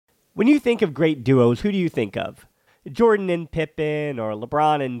When you think of great duos, who do you think of? Jordan and Pippen or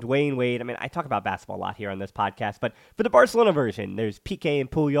LeBron and Dwayne Wade? I mean, I talk about basketball a lot here on this podcast, but for the Barcelona version, there's PK and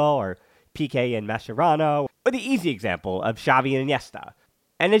Puyol or PK and Mascherano, or the easy example of Xavi and Iniesta.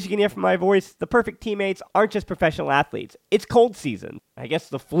 And as you can hear from my voice, the perfect teammates aren't just professional athletes. It's cold season. I guess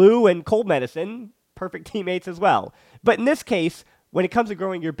the flu and cold medicine, perfect teammates as well. But in this case, when it comes to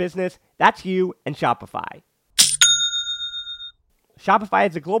growing your business, that's you and Shopify. Shopify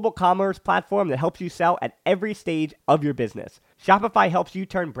is a global commerce platform that helps you sell at every stage of your business. Shopify helps you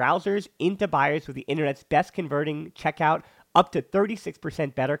turn browsers into buyers with the internet's best converting checkout, up to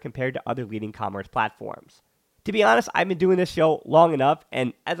 36% better compared to other leading commerce platforms. To be honest, I've been doing this show long enough,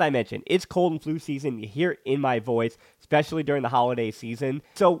 and as I mentioned, it's cold and flu season. You hear it in my voice, especially during the holiday season.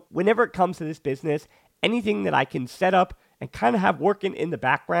 So whenever it comes to this business, anything that I can set up and kind of have working in the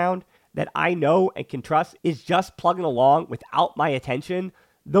background that I know and can trust is just plugging along without my attention.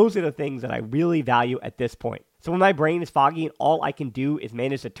 Those are the things that I really value at this point. So when my brain is foggy and all I can do is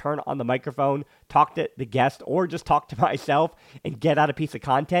manage to turn on the microphone, talk to the guest, or just talk to myself and get out a piece of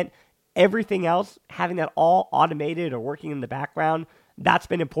content, everything else, having that all automated or working in the background, that's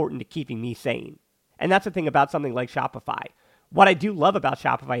been important to keeping me sane. And that's the thing about something like Shopify. What I do love about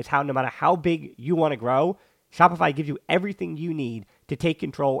Shopify is how no matter how big you want to grow, Shopify gives you everything you need to take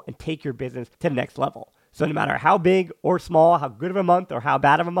control and take your business to the next level. So no matter how big or small, how good of a month or how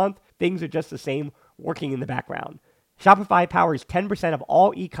bad of a month, things are just the same working in the background. Shopify powers 10% of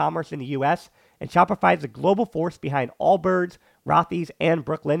all e-commerce in the US, and Shopify is the global force behind Allbirds, Rothy's, and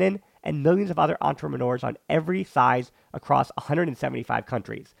Brooklinen, and millions of other entrepreneurs on every size across 175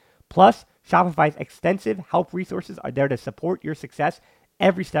 countries. Plus, Shopify's extensive help resources are there to support your success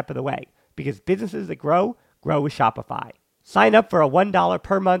every step of the way, because businesses that grow with Shopify. Sign up for a $1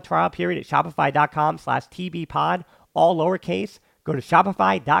 per month trial period at shopify.com/TBpod, all lowercase. Go to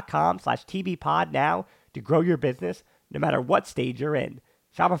shopify.com/TBpod now to grow your business no matter what stage you're in.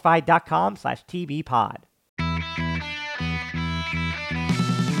 Shopify.com/TBpod.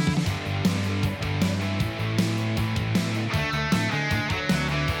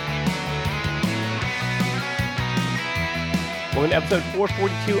 Welcome to episode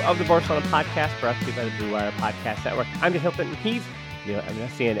 442 of the Barcelona podcast, brought to you by the Blue Wire Podcast Network. I'm Neil Hilton, and he's Neil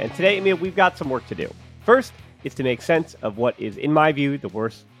Messian. And today, Emil, we've got some work to do. First, is to make sense of what is, in my view, the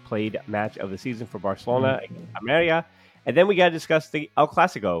worst played match of the season for Barcelona against Almeria. And then we got to discuss the El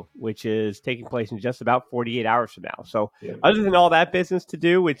Clasico, which is taking place in just about 48 hours from now. So other than all that business to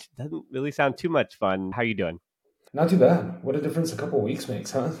do, which doesn't really sound too much fun, how are you doing? Not too bad. What a difference a couple of weeks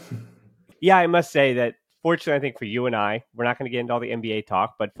makes, huh? Yeah, I must say that fortunately, I think for you and I, we're not going to get into all the NBA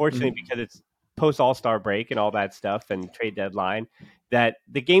talk, but fortunately, because it's post All-Star break and all that stuff and trade deadline, that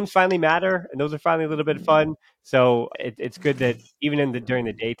the games finally matter, and those are finally a little bit of fun. So it's good that even during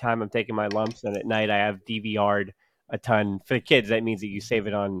the daytime, I'm taking my lumps, and at night I have DVR'd a ton. For the kids, that means that you save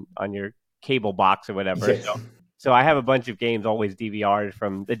it on your cable box or whatever. Yes. So I have a bunch of games always DVR'd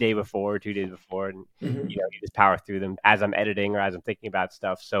from the day before, 2 days before, and you just power through them as I'm editing or as I'm thinking about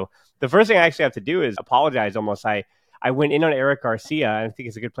stuff. So the first thing I actually have to do is apologize almost. I went in on Eric Garcia, and I think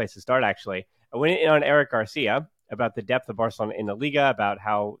it's a good place to start, actually. I went in on Eric Garcia about the depth of Barcelona in the Liga, about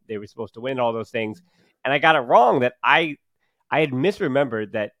how they were supposed to win, all those things. And I got it wrong that I had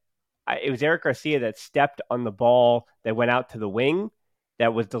misremembered that it was Eric Garcia that stepped on the ball that went out to the wing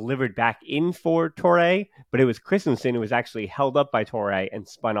that was delivered back in for Torre, but it was Christensen who was actually held up by Torre and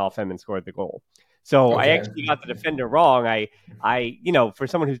spun off him and scored the goal. So I actually got the defender wrong. I for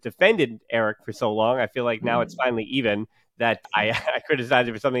someone who's defended Eric for so long, I feel like now it's finally even that I criticized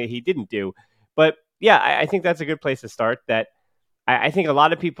him for something that he didn't do. But yeah, I think that's a good place to start. That I think a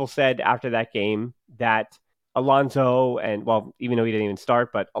lot of people said after that game that Alonso and, well, even though he didn't even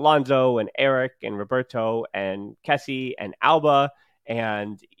start, but Alonso and Eric and Roberto and Kessie and Alba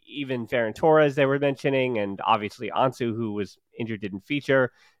and even Ferran Torres they were mentioning, and obviously Ansu, who was injured, didn't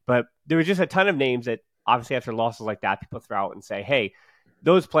feature. But there was just a ton of names that obviously after losses like that, people throw out and say, hey,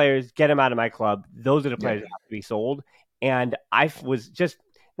 those players, get them out of my club. Those are the players that have to be sold. And I was just,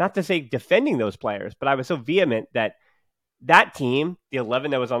 not to say defending those players, but I was so vehement that team, the 11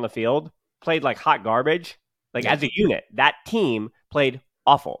 that was on the field, played like hot garbage. As a unit, that team played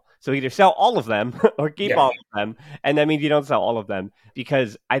awful. So either sell all of them or keep all of them. And that means you don't sell all of them,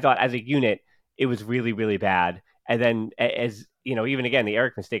 because I thought as a unit, it was really, really bad. And then as, even again, the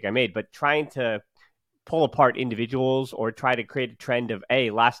Eric mistake I made, but trying to pull apart individuals or try to create a trend of,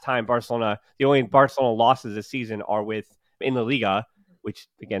 last time Barcelona, the only Barcelona losses this season are in the Liga, which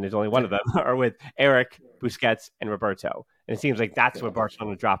again, there's only one of them, are with Eric, Busquets, and Roberto. And it seems like that's where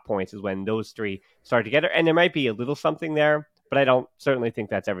Barcelona drop points, is when those three start together. And there might be a little something there, but I don't certainly think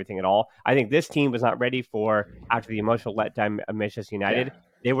that's everything at all. I think this team was not ready for, after the emotional letdown of Manchester Yeah. United,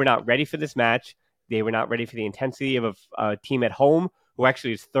 they were not ready for this match. They were not ready for the intensity of a team at home who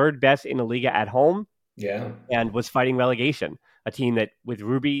actually is third best in the Liga at home Yeah. and was fighting relegation. A team that, with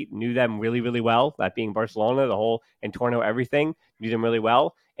Ruby, knew them really, really well, that being Barcelona, the whole Entorno, everything, knew them really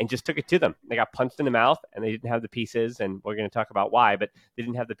well, and just took it to them. They got punched in the mouth, and they didn't have the pieces, and we're going to talk about why, but they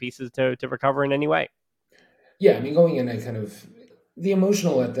didn't have the pieces to recover in any way. Yeah. I mean, going in, the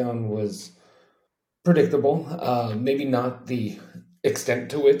emotional letdown was predictable. Maybe not the extent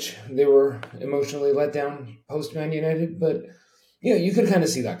to which they were emotionally let down post Man United, but you could kind of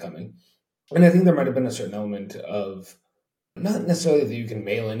see that coming. And I think there might have been a certain element of not necessarily that you can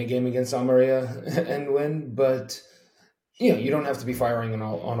mail in a game against Almeria and win, but you don't have to be firing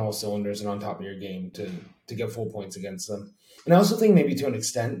on all cylinders and on top of your game to get full points against them. And I also think maybe to an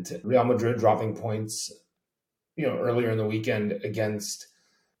extent, Real Madrid dropping points, earlier in the weekend against,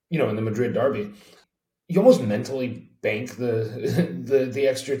 in the Madrid derby, you almost mentally bank the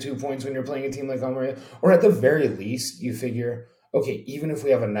extra 2 points when you're playing a team like Almeria, or at the very least, you figure, okay, even if we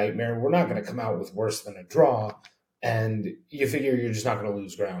have a nightmare, we're not going to come out with worse than a draw, and you figure you're just not going to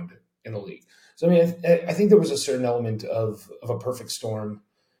lose ground in the league. So I mean, I think there was a certain element of a perfect storm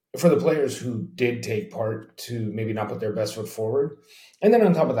for the players who did take part to maybe not put their best foot forward, and then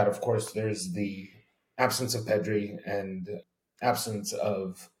on top of that, of course, there's the absence of Pedri and absence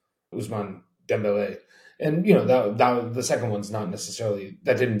of Usman Dembele. And that the second one's not necessarily,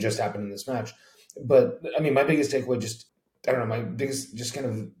 that didn't just happen in this match, but I mean, my biggest takeaway, just I don't know, my biggest just kind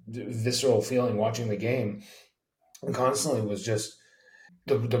of visceral feeling watching the game and constantly was just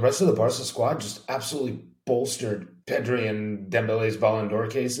the rest of the Barca squad just absolutely bolstered Pedri and Dembele's Ballon d'Or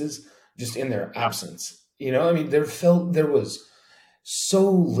cases just in their Yeah. absence. I mean, there was so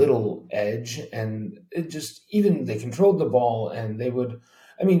little edge, and it just, even they controlled the ball, and they would,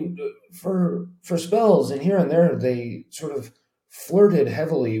 I mean, for spells and here and there, they sort of flirted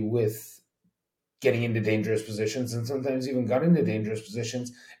heavily with getting into dangerous positions, and sometimes even got into dangerous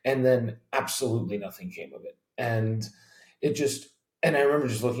positions, and then absolutely nothing came of it. And it just, and I remember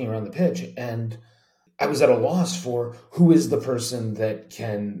just looking around the pitch, and I was at a loss for who is the person that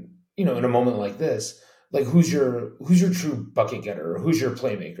can, in a moment like this, like who's your true bucket getter, or who's your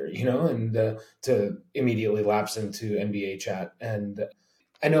playmaker, and to immediately lapse into NBA chat. And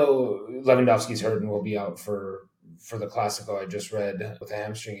I know Lewandowski's hurt and will be out for the Classico I just read with a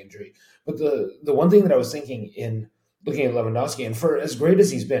hamstring injury. But the one thing that I was thinking in looking at Lewandowski, and for as great as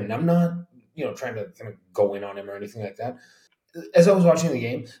he's been, and I'm not trying to kind of go in on him or anything like that. As I was watching the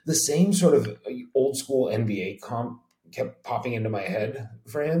game, the same sort of old school NBA comp kept popping into my head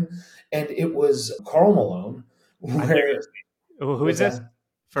for him, and it was Karl Malone. I thought you were Where gonna say, who is what's this? that?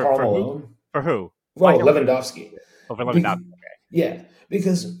 For Karl for who? Malone. For who? Why Oh, can't we? Lewandowski. Oh, for Lewandowski. Be- yeah,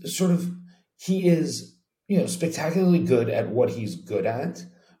 because sort of he is spectacularly good at what he's good at,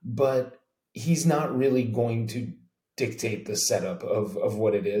 but he's not really going to dictate the setup of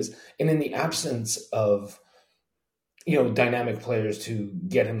what it is. And in the absence of dynamic players to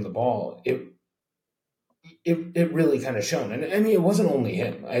get him the ball, it really kind of shown. And I mean, it wasn't only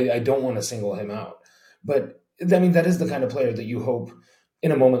him. I don't want to single him out, but I mean, that is the kind of player that you hope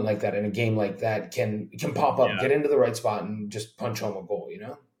in a moment like that, in a game like that, can pop up, get into the right spot, and just punch home a goal.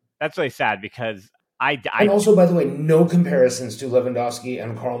 That's really sad because And I also, by the way, no comparisons to Lewandowski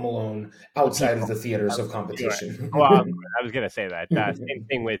and Karl Malone outside of people. the theaters of Sure. Well, competition. I was going to say that. Same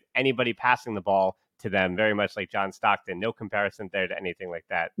thing with anybody passing the ball to them, very much like John Stockton. No comparison there to anything like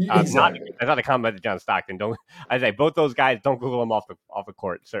that. Not Exactly. That's not a comment to John Stockton. Don't I say both those guys? Don't Google them off the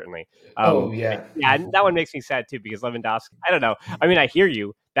court. Certainly. Oh yeah. Yeah, and that one makes me sad too because Lewandowski. I don't know. I mean, I hear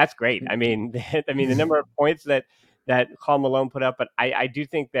you. That's great. I mean, the number of points that Karl Malone put up, but I do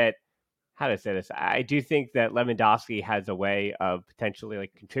think that, how to say this? I do think that Lewandowski has a way of potentially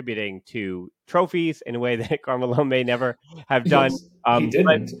like contributing to trophies in a way that Carmelo may never have done. Yes, he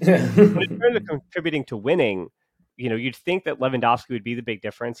But didn't. in terms of contributing to winning, you'd think that Lewandowski would be the big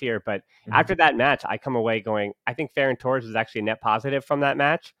difference here. But after that match, I come away going, I think Ferran Torres was actually a net positive from that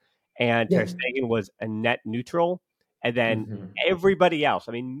match, and Yeah. Ter Stegen was a net neutral. And then Mhm. everybody else,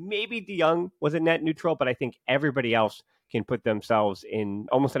 I mean, maybe De Jong was a net neutral, but I think everybody else can put themselves in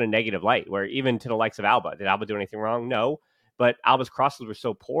almost in a negative light, where even to the likes of Alba, did Alba do anything wrong? No. But Alba's crosses were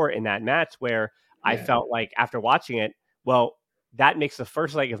so poor in that match where I Yeah. felt like after watching it, well, that makes the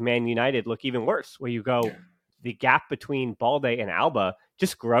first leg of Man United look even worse, where you go, the gap between Balde and Alba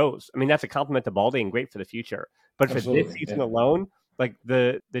just grows. I mean, that's a compliment to Balde and great for the future. But for this Absolutely. season Yeah. alone, like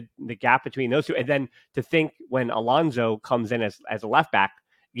the gap between those two, and then to think when Alonso comes in as a left back,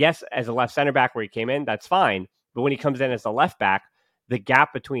 yes, as a left center back where he came in, that's fine. But when he comes in as the left back, the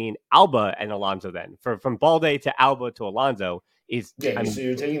gap between Alba and Alonso then, from Balde to Alba to Alonso is, Yeah, I so mean,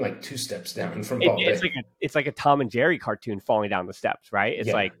 you're taking like 2 steps down from Balde. it's like a Tom and Jerry cartoon falling down the steps, right? It's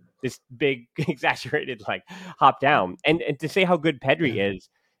Yeah. like this big exaggerated like hop down. And to say how good Pedri is,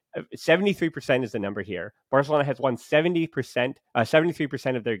 73% is the number here. Barcelona has won 70%,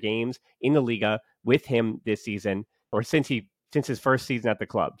 73% of their games in the Liga with him this season, or since his first season at the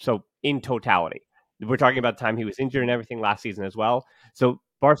club. So in totality, we're talking about the time he was injured and everything last season as well. So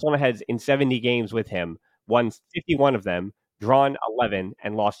Barcelona has in 70 games with him won 51 of them, drawn 11,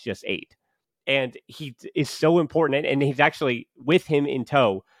 and lost just 8. And he is so important, and he's actually with him in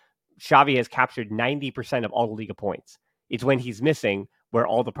tow. Xavi has captured 90% of all the Liga points. It's when he's missing where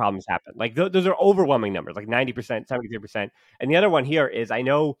all the problems happen. Like those are overwhelming numbers, like 90%, 73%. And the other one here is, I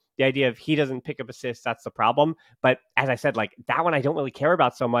know the idea of he doesn't pick up assists, that's the problem. But as I said, like that one I don't really care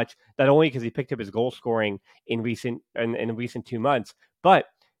about so much, not only because he picked up his goal scoring in recent 2 months, but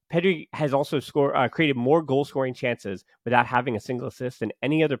Pedri has also created more goal scoring chances without having a single assist than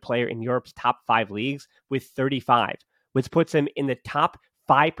any other player in Europe's top 5 leagues with 35, which puts him in the top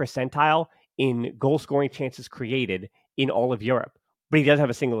 5 percentile in goal scoring chances created in all of Europe. But he doesn't have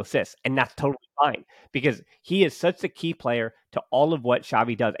a single assist, and that's totally fine because he is such a key player to all of what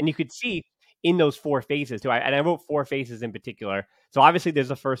Xavi does. And you could see in those 4 phases too. And I wrote 4 phases in particular. So obviously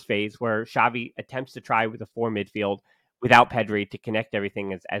there's a first phase where Xavi attempts to try with a 4 midfield without Pedri to connect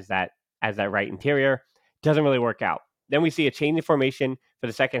everything as that right interior. Doesn't really work out. Then we see a change in formation for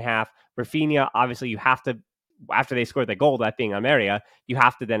the second half. Rafinha, obviously, you have to, after they scored the goal, that being Almeria, you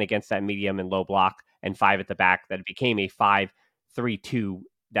have to then against that medium and low block and 5 at the back, that it became a 5-3-2,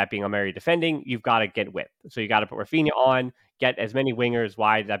 that being Almeria defending, you've got to get width. So you got to put Rafinha on, get as many wingers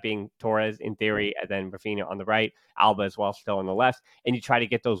wide, that being Torres in theory, and then Rafinha on the right, Alba as well still on the left, and you try to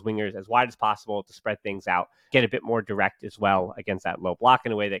get those wingers as wide as possible to spread things out, get a bit more direct as well against that low block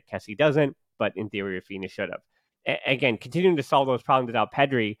in a way that Kessie doesn't, but in theory Rafinha should have. Again, continuing to solve those problems without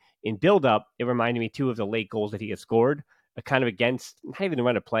Pedri in build-up, it reminded me too of the late goals that he has scored, kind of against, not even the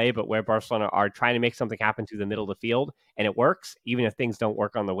run of play, but where Barcelona are trying to make something happen through the middle of the field, and it works, even if things don't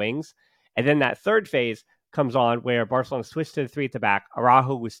work on the wings. And then that third phase comes on where Barcelona switched to the 3 at the back.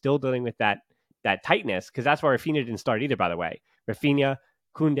 Araujo was still dealing with that tightness, because that's why Rafinha didn't start either, by the way. Rafinha,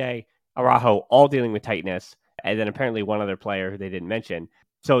 Koundé, Araujo, all dealing with tightness, and then apparently one other player who they didn't mention.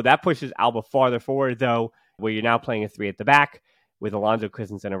 So that pushes Alba farther forward, though, where you're now playing a 3 at the back with Alonso,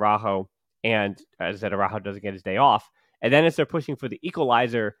 Christensen, and Araujo. And as I said, Araujo doesn't get his day off. And then as they're pushing for the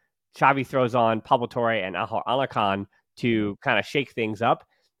equalizer, Xavi throws on Pablo Torre and Angel Alacan to kind of shake things up.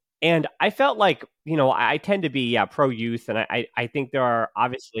 And I felt like, I tend to be pro youth, and I think there are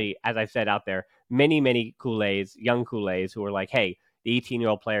obviously, as I've said out there, many Kool-Aids, young Kool-Aids who are like, hey, the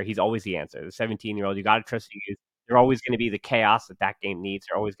 18-year-old player, he's always the answer. The 17-year-old, you got to trust the youth. They're always going to be the chaos that game needs.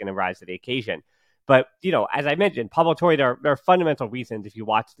 They're always going to rise to the occasion. But, as I mentioned, Pablo Torre, there are fundamental reasons, if you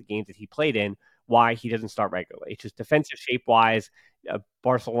watch the games that he played in, why he doesn't start regularly. It's just defensive shape-wise,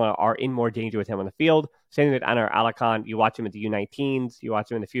 Barcelona are in more danger with him on the field. Same thing with Anar Alacan. You watch him at the U19s. You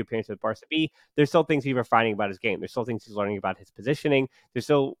watch him in a few appearances with Barca B. There's still things he's refining about his game. There's still things he's learning about his positioning. There's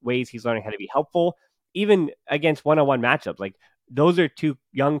still ways he's learning how to be helpful, even against one-on-one matchups. Like, those are two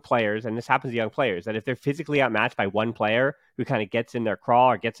young players, and this happens to young players, that if they're physically outmatched by one player who kind of gets in their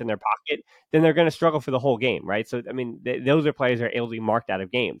craw or gets in their pocket, then they're going to struggle for the whole game, right? So, I mean, those are players that are able to be marked out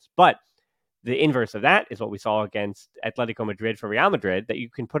of games. But the inverse of that is what we saw against Atletico Madrid for Real Madrid, that you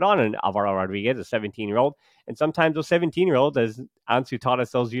can put on an Alvaro Rodriguez, a 17-year-old, and sometimes those 17-year-olds, as Ansu taught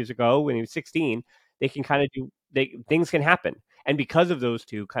us those years ago when he was 16, they can kind of things can happen. And because of those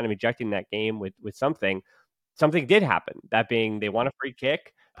two kind of ejecting that game with something did happen. That being, they won a free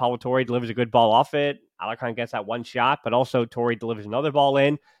kick. Pablo Torre delivers a good ball off it. Alacan gets that one shot, but also Torre delivers another ball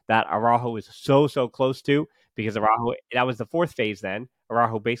in that Araujo is so close to, because Araujo, that was the 4th phase then.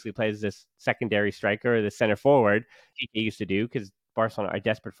 Araujo basically plays this secondary striker, the center forward, he used to do, because Barcelona are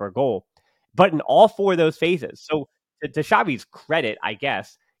desperate for a goal. But in all 4 of those phases, so to Xavi's credit, I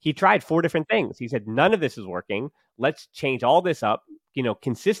guess, he tried 4 different things. He said, none of this is working. Let's change all this up,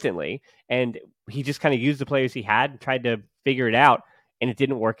 consistently. And he just kind of used the players he had and tried to figure it out. And it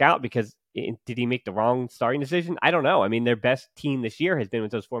didn't work out because did he make the wrong starting decision? I don't know. I mean, their best team this year has been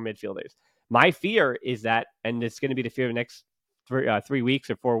with those 4 midfielders. My fear is that, and it's going to be the fear of the next 3 weeks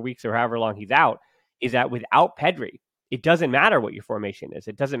or 4 weeks or however long he's out, is that without Pedri, it doesn't matter what your formation is.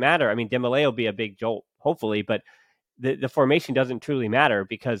 It doesn't matter. I mean, Dembele will be a big jolt, hopefully, but the formation doesn't truly matter,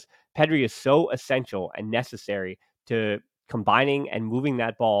 because Pedri is so essential and necessary to combining and moving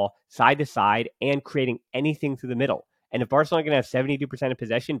that ball side to side and creating anything through the middle. And if Barcelona can have 72% of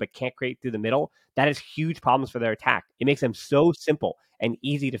possession but can't create through the middle, that is huge problems for their attack. It makes them so simple and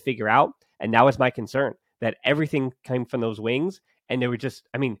easy to figure out. And that was my concern, that everything came from those wings. And there were just,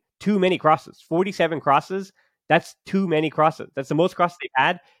 too many crosses, 47 crosses. That's too many crosses. That's the most crosses they've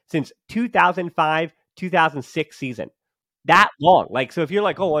had since 2005, 2006 season. That long. Like, so if you're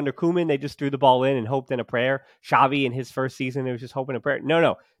like, oh, under Koeman, they just threw the ball in and hoped in a prayer. Xavi in his first season, it was just hoping a prayer.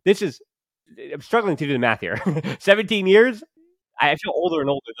 No. This is, I'm struggling to do the math here. 17 years? I feel older and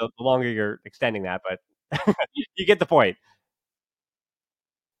older the longer you're extending that, but you get the point.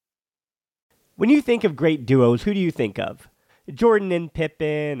 When you think of great duos, who do you think of? Jordan and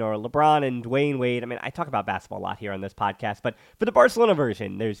Pippen, or LeBron and Dwayne Wade? I talk about basketball a lot here on this podcast, but for the Barcelona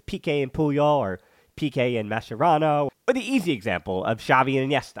version, there's Piqué and Puyol, or Piqué and Mascherano, or the easy example of Xavi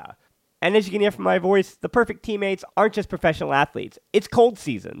and Iniesta. And as you can hear from my voice, the perfect teammates aren't just professional athletes. It's cold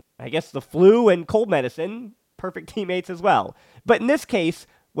season. I guess the flu and cold medicine, perfect teammates as well. But in this case,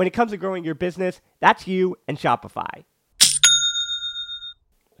 when it comes to growing your business, that's you and Shopify.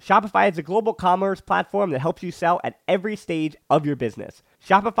 Shopify is a global commerce platform that helps you sell at every stage of your business.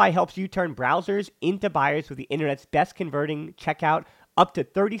 Shopify helps you turn browsers into buyers with the internet's best converting checkout, up to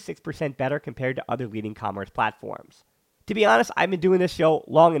 36% better compared to other leading commerce platforms. To be honest, I've been doing this show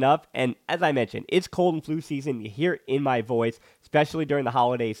long enough, and as I mentioned, it's cold and flu season. You hear it in my voice, especially during the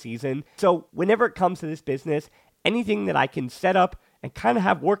holiday season. So whenever it comes to this business, anything that I can set up and kind of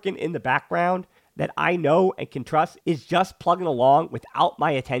have working in the background that I know and can trust is just plugging along without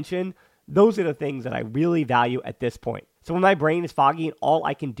my attention. Those are the things that I really value at this point. So when my brain is foggy and all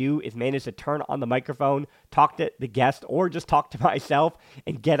I can do is manage to turn on the microphone, talk to the guest, or just talk to myself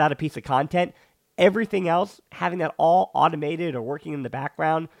and get out a piece of content, everything else, having that all automated or working in the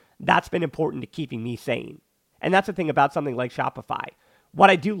background, that's been important to keeping me sane. And that's the thing about something like Shopify. What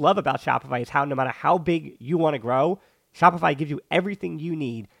I do love about Shopify is how no matter how big you want to grow, Shopify gives you everything you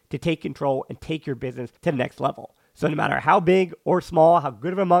need to take control and take your business to the next level. So no matter how big or small, how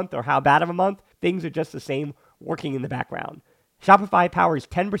good of a month or how bad of a month, things are just the same working in the background. Shopify powers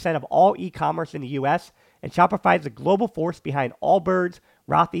 10% of all e-commerce in the US, and Shopify is the global force behind Allbirds,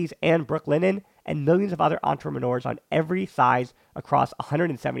 Rothy's, and Brooklinen, and millions of other entrepreneurs on every size across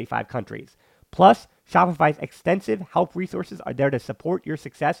 175 countries. Plus, Shopify's extensive help resources are there to support your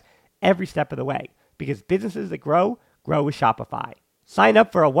success every step of the way, because businesses that grow with Shopify. Sign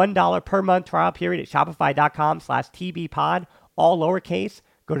up for a $1 per month trial period at shopify.com/tbpod, all lowercase.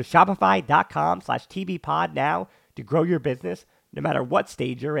 Go to shopify.com/tbpod now to grow your business no matter what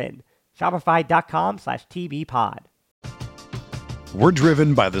stage you're in. Shopify.com/tbpod. We're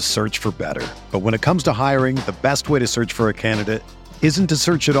driven by the search for better. But when it comes to hiring, the best way to search for a candidate isn't to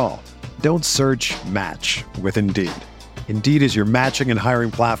search at all. Don't search, match with Indeed. Indeed is your matching and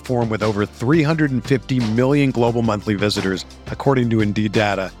hiring platform with over 350 million global monthly visitors, according to Indeed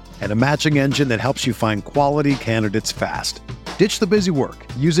data, and a matching engine that helps you find quality candidates fast. Ditch the busy work.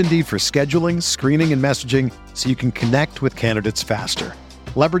 Use Indeed for scheduling, screening, and messaging so you can connect with candidates faster.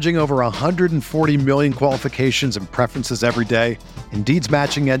 Leveraging over 140 million qualifications and preferences every day, Indeed's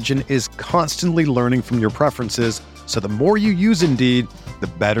matching engine is constantly learning from your preferences, so the more you use Indeed, the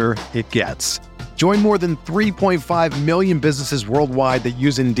better it gets. Join more than 3.5 million businesses worldwide that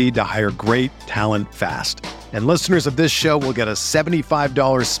use Indeed to hire great talent fast. And listeners of this show will get a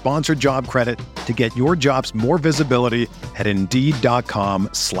 $75 sponsored job credit to get your jobs more visibility at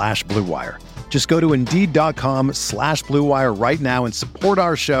Indeed.com/Blue Wire. Just go to Indeed.com/Blue Wire right now and support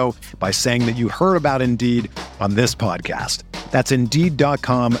our show by saying that you heard about Indeed on this podcast. That's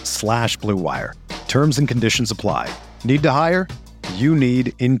Indeed.com/Blue Wire. Terms and conditions apply. Need to hire? You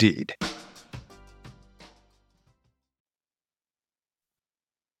need Indeed.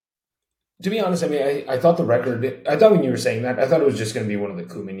 To be honest, I thought the record, I thought when you were saying that, I thought it was just going to be one of the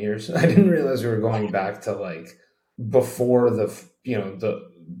Koeman years. I didn't realize we were going back to like before the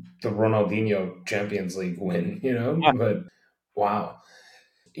Ronaldinho Champions League win, Yeah. but wow.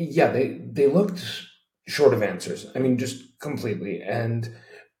 Yeah, they looked short of answers. Just completely. And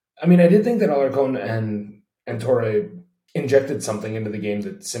I did think that Alarcon and Torre injected something into the game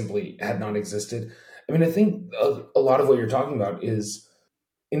that simply had not existed. I think a lot of what you're talking about is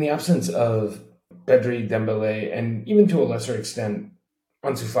in the absence of Pedri, Dembele, and even to a lesser extent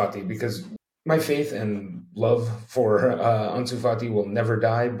Ansu Fati, because my faith and love for Ansu Fati will never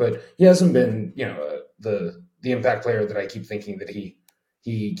die, but he hasn't been, the impact player that I keep thinking that he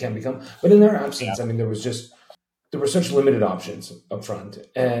can become. But in their absence, there were such limited options up front,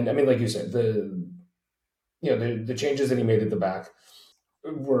 and like you said, the changes that he made at the back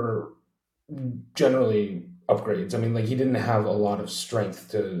were generally upgrades. He didn't have a lot of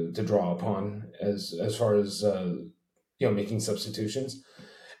strength to draw upon as far as making substitutions.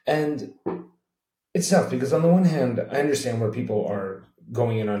 And it's tough because on the one hand, I understand where people are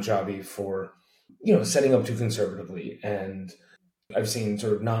going in on Xavi for, setting up too conservatively. And I've seen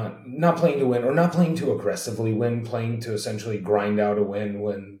sort of not playing to win or not playing too aggressively win, playing to essentially grind out a win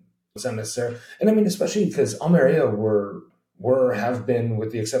when it's unnecessary. And I mean, especially because Almeria have been,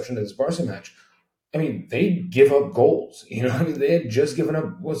 with the exception of this Barca match, I mean, they give up goals. I mean, they had just given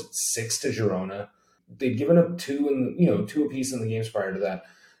up, was it 6 to Girona? They'd given up 2 and 2 apiece in the games prior to that.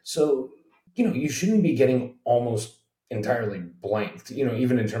 So, you shouldn't be getting almost entirely blanked,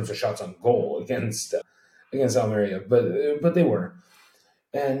 even in terms of shots on goal against Almeria, but they were.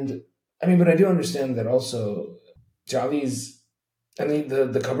 And I mean, but I do understand that also Javi's, I mean,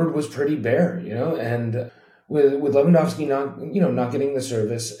 the cupboard was pretty bare, and with Lewandowski not getting the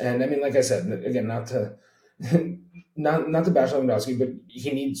service, and I mean, like I said, again, not to not to bash Lewandowski, but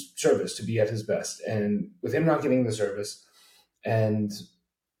he needs service to be at his best, and with him not getting the service, and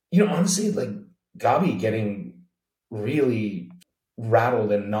honestly, like Gabi getting really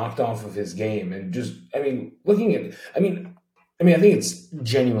rattled and knocked off of his game, and just, I mean, I think it's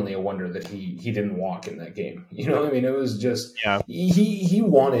genuinely a wonder that he didn't walk in that game. I mean, it was just, he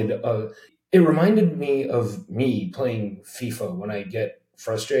wanted it reminded me of me playing FIFA when I get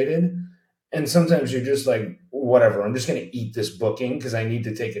frustrated. And sometimes you're just like, whatever, I'm just going to eat this booking because I need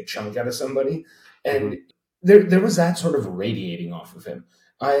to take a chunk out of somebody. And there was that sort of radiating off of him.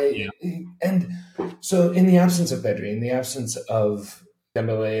 And so in the absence of Pedri, in the absence of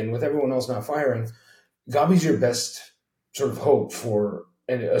Dembele, and with everyone else not firing, Gabi's your best sort of hope for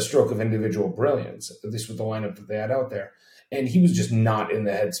a stroke of individual brilliance, at least with the lineup that they had out there. And he was just not in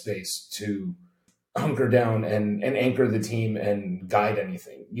the headspace to hunker down and anchor the team and guide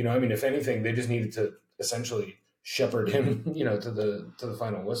anything. I mean, if anything, they just needed to essentially shepherd him, to the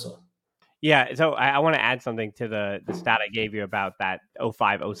final whistle. Yeah, so I want to add something to the stat I gave you about that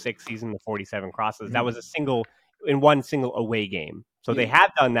 05-06 season, the 47 crosses. Mm-hmm. That was one single away game. So they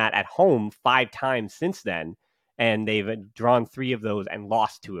have done that at home 5 times since then, and they've drawn 3 of those and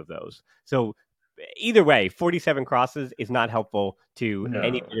lost 2 of those. So either way, 47 crosses is not helpful to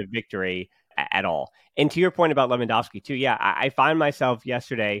any bit of victory at all. And to your point about Lewandowski too, yeah, I find myself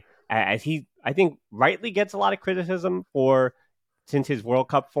yesterday, as he, I think, rightly gets a lot of criticism since his World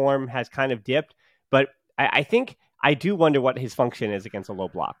Cup form has kind of dipped. But I think I do wonder what his function is against a low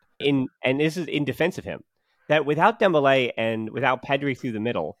block. And this is in defense of him, that without Dembele and without Pedri through the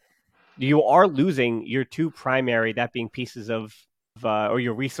middle, you are losing your 2 primary, that being pieces of, or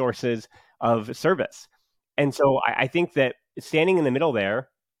your resources of service. And so I think that standing in the middle there,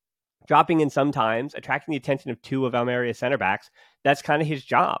 dropping in sometimes, attracting the attention of 2 of Almeria's center backs, that's kind of his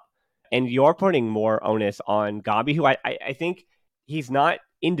job. And you're putting more onus on Gabi, who I think he's not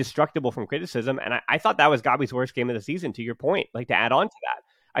indestructible from criticism. And I thought that was Gabi's worst game of the season, to your point. Like, to add on to that,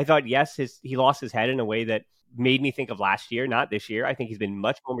 I thought, yes, he lost his head in a way that made me think of last year, not this year. I think he's been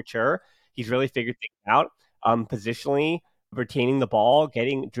much more mature. He's really figured things out, positionally, retaining the ball,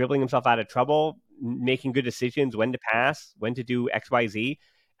 dribbling himself out of trouble, making good decisions, when to pass, when to do X, Y, Z.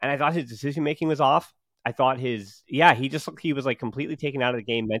 And I thought his decision-making was off. I thought he was like completely taken out of the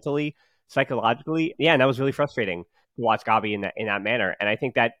game mentally, psychologically. Yeah, and that was really frustrating to watch Gabi in that manner. And I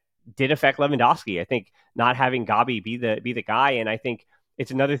think that did affect Lewandowski. I think not having Gabi be the guy. And I think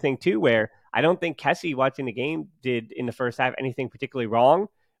it's another thing too, where I don't think Kessie watching the game did in the first half anything particularly wrong.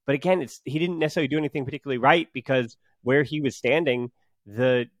 But again, he didn't necessarily do anything particularly right, because where he was standing,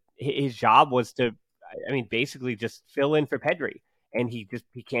 his job was to, I mean, basically just fill in for Pedri. And he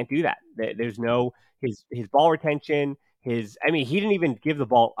can't do that. There's no, his ball retention, he didn't even give the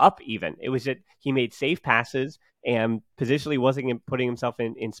ball up even. It was that he made safe passes and positionally wasn't putting himself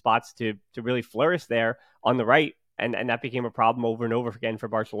in spots to really flourish there on the right. And that became a problem over and over again for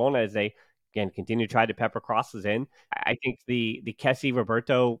Barcelona as they, again, continue to try to pepper crosses in. I think the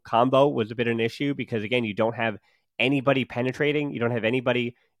Kessie-Roberto combo was a bit of an issue because, again, you don't have anybody penetrating. You don't have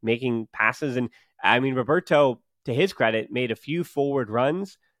anybody making passes. And I mean, Roberto, to his credit, made a few forward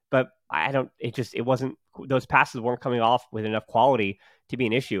runs, but it wasn't, those passes weren't coming off with enough quality to be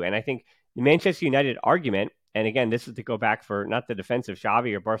an issue. And I think the Manchester United argument, and again, this is to go back for not the defense of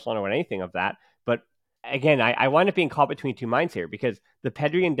Xavi or Barcelona or anything of that, but again, I wind up being caught between 2 minds here, because the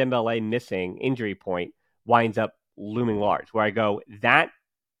Pedri and Dembele missing injury point winds up looming large, where I go, that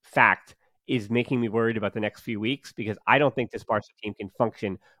fact is making me worried about the next few weeks, because I don't think this Barca team can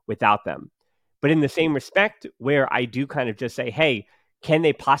function without them. But in the same respect, where I do kind of just say, hey, can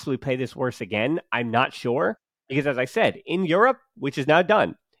they possibly play this worse again? I'm not sure. Because as I said, in Europe, which is now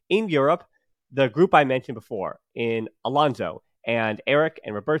done, in Europe, the group I mentioned before, in Alonso, and Eric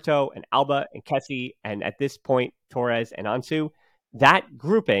and Roberto and Alba and Kessie, and at this point, Torres and Ansu, that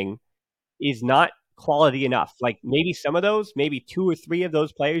grouping is not quality enough. Like maybe some of those, maybe 2 or 3 of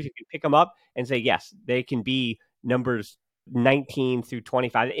those players, you can pick them up and say, yes, they can be numbers 19 through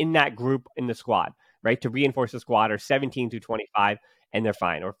 25 in that group in the squad, right? To reinforce the squad, or 17 through 25 and they're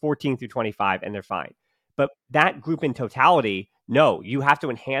fine, or 14 through 25 and they're fine. But that group in totality, no, you have to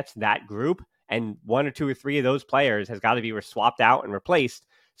enhance that group. And 1 or 2 or 3 of those players has got to be swapped out and replaced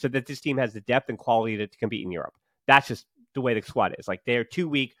so that this team has the depth and quality to compete in Europe. That's just the way the squad is. Like they're too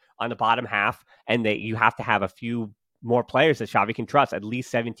weak on the bottom half, and you have to have a few more players that Xavi can trust, at least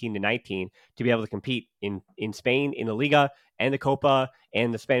 17 to 19, to be able to compete in Spain, in the Liga, and the Copa,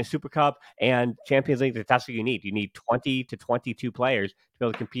 and the Spanish Super Cup, and Champions League. That's what you need. You need 20 to 22 players to be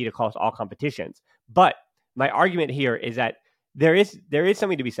able to compete across all competitions. But my argument here is that there is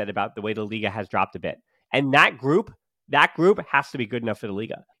something to be said about the way the Liga has dropped a bit. And that group has to be good enough for the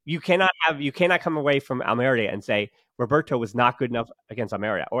Liga. You cannot come away from Almeria and say Roberto was not good enough against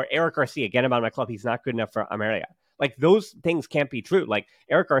Almeria, or Eric Garcia, get him out of my club, he's not good enough for Almeria. Like those things can't be true. Like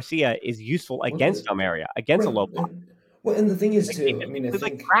Eric Garcia is useful against Almeria, against a low block. Well, and the thing is Like, too, I mean, I think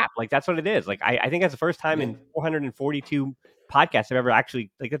like crap. Like that's what it is. Like I think that's the first time in 442 podcasts I've ever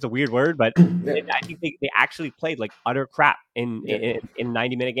actually, like, that's a weird word, but I think they actually played like utter crap in a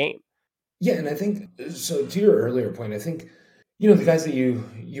 90-minute game. Yeah, and I think so. To your earlier point, I think the guys that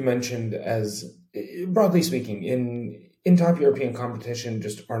you mentioned, as broadly speaking, in top European competition,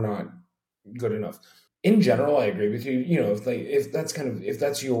 just are not good enough. In general, I agree with you. If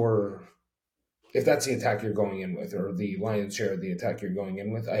that's the attack you're going in with, or the lion's share of the attack you're going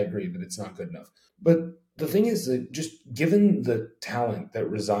in with, I agree that it's not good enough. But the thing is that just given the talent that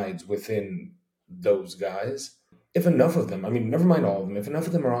resides within those guys, if enough of them, I mean, never mind all of them, if enough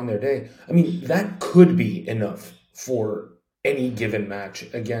of them are on their day, I mean, that could be enough for any given match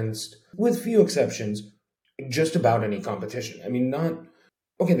against, with few exceptions, just about any competition. I mean, they're not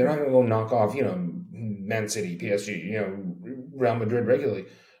going to go knock off, Man City, PSG, Real Madrid regularly,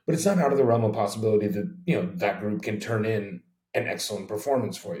 but it's not out of the realm of possibility that, that group can turn in an excellent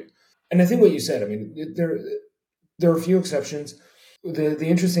performance for you. And I think what you said, I mean, there are a few exceptions. The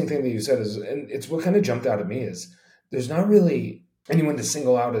interesting thing that you said is, and it's what kind of jumped out at me, is there's not really anyone to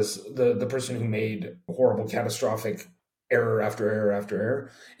single out as the person who made horrible, catastrophic error after error after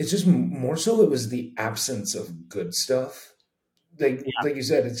error. It's just more so it was the absence of good stuff. Like you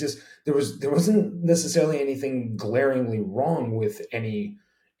said, it's just there wasn't necessarily anything glaringly wrong with any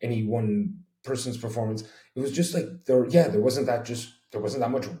one person's performance. It was just like there wasn't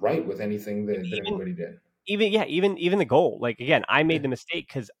that much right with anything that anybody did. Even the goal. Like again, I made the mistake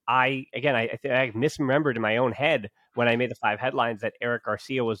because I misremembered in my own head when I made the 5 headlines that Eric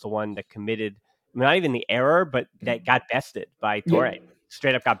Garcia was the one that committed, not even the error, but that got bested by Torre.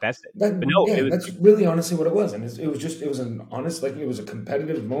 Straight up got bested. That's really honestly what it was, and it was an honest, like, it was a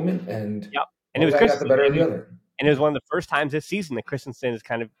competitive moment, and and it was got the better of the other. And it was one of the first times this season that Christensen has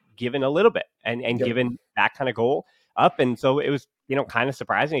kind of given a little bit and given that kind of goal up, and so it was kind of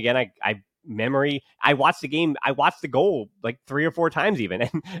surprising. Again, I watched the game. I watched the goal like 3 or 4 times even.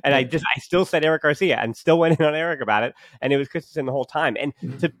 And I still said Eric Garcia and still went in on Eric about it. And it was Christensen the whole time. And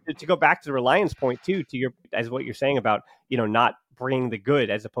to go back to the reliance point too, as what you're saying about, not bringing the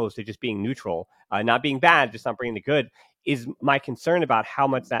good as opposed to just being neutral, not being bad, just not bringing the good, is my concern about how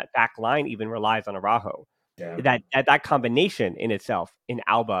much that back line even relies on Araujo. Yeah. That combination in itself, in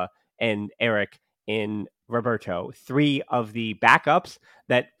Alba and Eric, in Roberto, 3 of the backups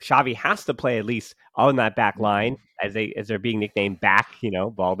that Xavi has to play at least on that back line, as they're being nicknamed back,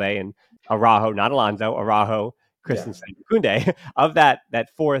 Balde and Araujo, not Alonso, Araujo, Christensen, Koundé, of that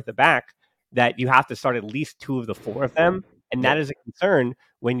 4 at the back, that you have to start at least 2 of the 4 of them. And that is a concern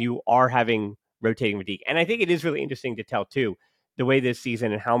when you are having rotating fatigue. And I think it is really interesting to tell too, the way this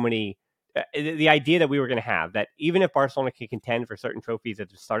season and how many, the idea that we were going to have, that even if Barcelona can contend for certain trophies at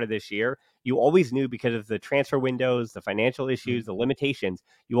the start of this year, you always knew, because of the transfer windows, the financial issues, the limitations,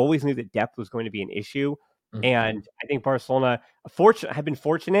 you always knew that depth was going to be an issue. And I think Barcelona have been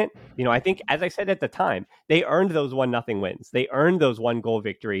fortunate. I think, as I said at the time, they earned those 1-0 wins. They earned those 1-goal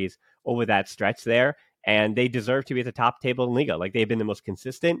victories over that stretch there, and they deserve to be at the top table in Liga. Like, they've been the most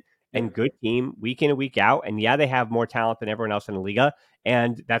consistent and good team week in and week out. And they have more talent than everyone else in the Liga,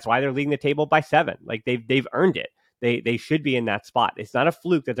 and that's why they're leading the table by 7. Like, they've earned it. They should be in that spot. It's not a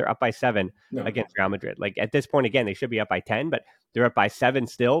fluke that they're up by 7 against Real Madrid. Like, at this point, again, they should be up by 10, but they're up by 7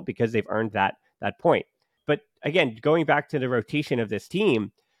 still because they've earned that point. But again, going back to the rotation of this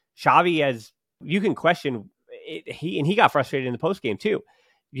team, Xavi, as you can question it, he got frustrated in the postgame too.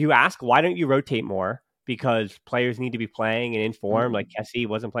 You ask, why don't you rotate more? because players need to be playing and in form. Like Kessie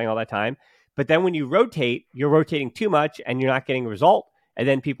wasn't playing all that time. But then when you rotate, you're rotating too much and you're not getting a result. And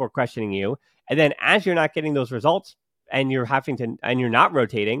then people are questioning you. And then as you're not getting those results and you're not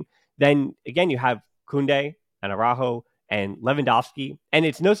rotating, then again, you have Koundé and Araujo and Lewandowski. And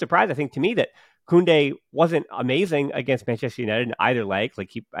it's no surprise, I think, to me that Koundé wasn't amazing against Manchester United in either leg.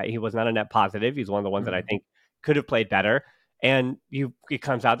 Like he was not a net positive. He's one of the ones that I think could have played better. And it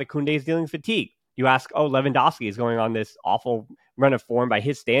comes out that Koundé is dealing with fatigue. You ask, Lewandowski is going on this awful run of form by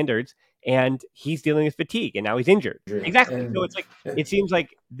his standards, and he's dealing with fatigue, and now he's injured. Exactly. So it's like it seems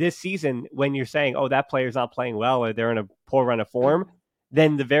like this season, when you're saying, that player's not playing well or they're in a poor run of form,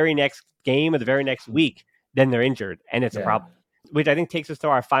 then the very next game or the very next week, then they're injured, and it's a problem. Which I think takes us to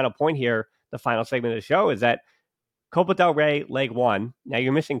our final point here, the final segment of the show, is that Copa del Rey leg 1. Now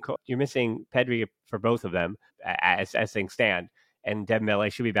you're missing Pedri for both of them as things stand, and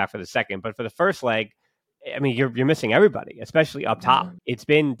Dembele should be back for the second. But for the first leg, I mean, you're missing everybody, especially up top. It's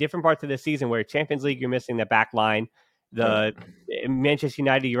been different parts of the season where Champions League, you're missing the back line. The Manchester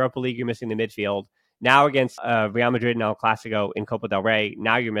United Europa League, you're missing the midfield. Now against Real Madrid and El Clasico in Copa del Rey,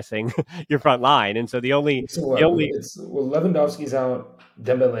 now you're missing your front line. And so Lewandowski's out,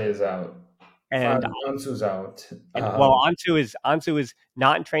 Dembele is out, and Ansu's out. Ansu is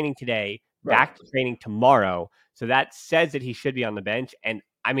not in training today, back to training tomorrow. So that says that he should be on the bench. And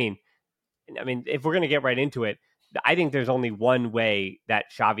I mean, if we're going to get right into it, I think there's only one way that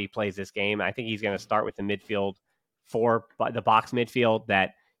Xavi plays this game. I think he's going to start with the midfield the box midfield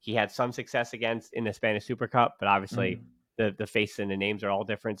that he had some success against in the Spanish Super Cup, but obviously the face and the names are all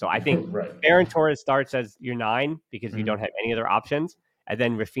different. So I think Ferran Torres starts as your 9 because you don't have any other options. And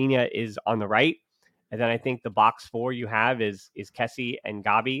then Rafinha is on the right. And then I think the box 4 you have is Kessie and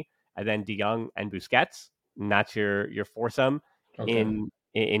Gabi, and then De Jong and Busquets. And that's your foursome in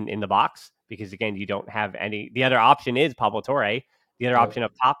the box, because again, you don't have any. The other option is Pablo Torre. The other option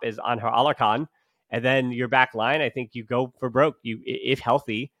up top is Angel Alarcon. And then your back line, I think you go for broke. If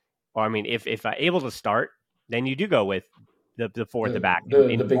healthy, or if able to start, then you do go with the 4 at the back.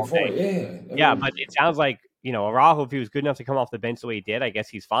 The big 4, yeah. But it sounds like, Araujo, if he was good enough to come off the bench the way he did, I guess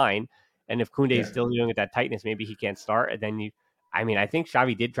he's fine. And if Koundé is still dealing with that tightness, maybe he can't start. And then I think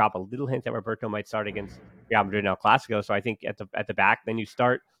Xavi did drop a little hint that Roberto might start against Real Madrid and El Clasico. So I think at the back, then you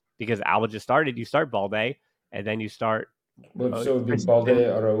start, because Alba just started, you start Balde, and then you start. So it would be Balde,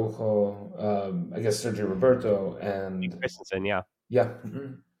 Araujo, I guess Sergio Roberto, and Christensen, yeah. Yeah.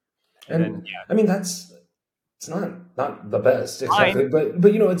 Mm-hmm. And then, it's not the best, exactly, but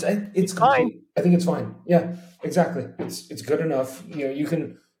it's complete. Fine. I think it's fine. Yeah, exactly. It's good enough. You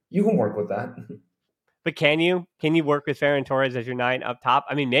can work with that. But can you work with Ferran Torres as your 9 up top?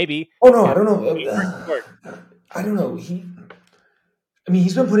 I mean, maybe. Oh no, I don't know. I don't know.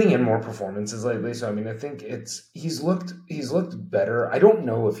 He's been putting in more performances lately, so I think he's looked better. I don't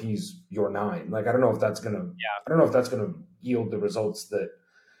know if he's your 9. Like, I don't know if that's gonna yield the results that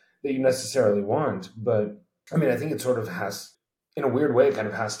you necessarily want. But I think it sort of has, in a weird way, it kind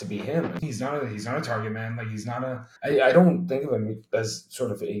of has to be him. He's not a target man. Like, he's not I don't think of him as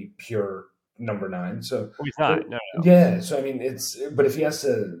sort of a pure number 9. So he's not. No. Yeah. So but if he has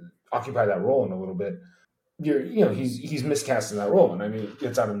to occupy that role in a little bit, he's miscast in that role, and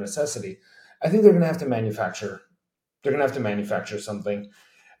it's out of necessity. I think they're going to have to manufacture. They're going to have to manufacture something.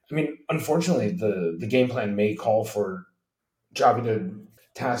 Unfortunately, the game plan may call for Xavi to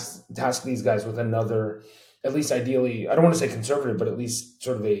task these guys with another, at least ideally, I don't want to say conservative, but at least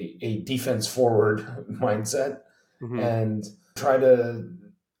sort of a defense forward mindset, and try to,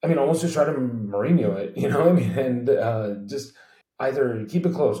 almost just try to Mourinho it, and just either keep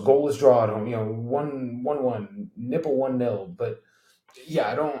it close, goalless draw at home, 1-1, nipple 1-0. But yeah,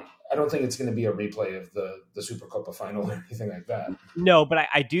 I don't think it's going to be a replay of the Super Copa final or anything like that. No, but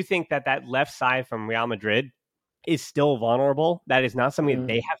I do think that left side from Real Madrid is still vulnerable. That is not something that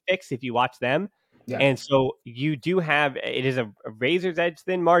they have fixed if you watch them. Yeah. And so you do have, it is a razor's edge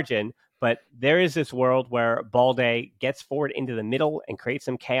thin margin, but there is this world where Balde gets forward into the middle and creates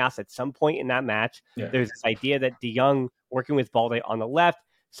some chaos at some point in that match. Yeah. There's this idea that De Jong working with Balde on the left,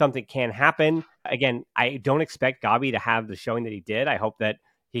 something can happen. Again, I don't expect Gabi to have the showing that he did. I hope that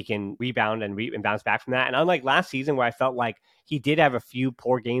he can rebound and bounce back from that. And unlike last season, where I felt like he did have a few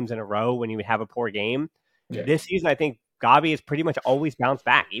poor games in a row when he would have a poor game, this season, I think Gabi has pretty much always bounced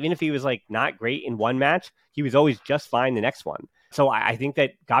back. Even if he was not great in one match, he was always just fine the next one. So I think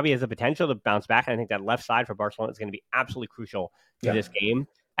that Gabi has the potential to bounce back. And I think that left side for Barcelona is going to be absolutely crucial to this game.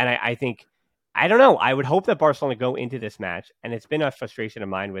 And I think, I don't know, I would hope that Barcelona go into this match. And it's been a frustration of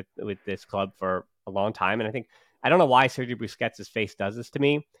mine with this club for a long time. And I don't know why Sergio Busquets' face does this to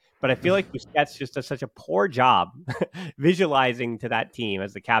me, But I feel like Busquets just does such a poor job visualizing to that team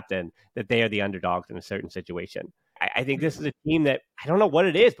as the captain that they are the underdogs in a certain situation. I think this is a team that I don't know what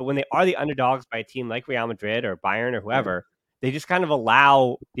it is, but when they are the underdogs by a team like Real Madrid or Bayern or whoever, they just kind of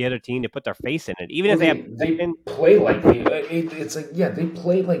allow the other team to put their face in it, even if they have they play like it's like they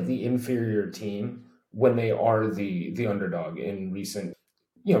play like the inferior team when they are the underdog in recent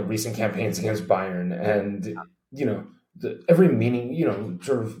campaigns against Bayern, and every meaning,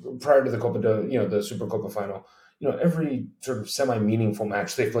 sort of prior to the the Super Copa final, every sort of semi meaningful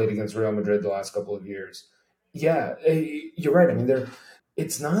match they played against Real Madrid the last couple of years. Yeah, you're right. I mean,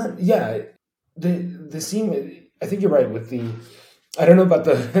 it's not. Yeah, the scene. I think you're right with the. I don't know about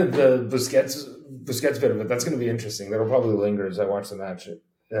the the Busquets bit of it. That's going to be interesting. That'll probably linger as I watch the match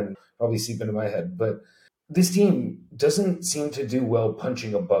and probably seep into my head. But this team doesn't seem to do well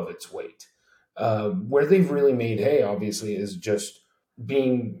punching above its weight. Where they've really made hay, obviously, is just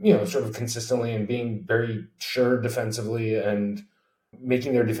being, sort of consistently and being very sure defensively and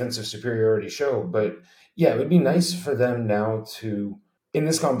making their defensive superiority show. But yeah, it would be nice for them now to, in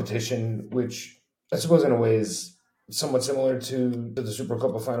this competition, which I suppose in a way is somewhat similar to the Super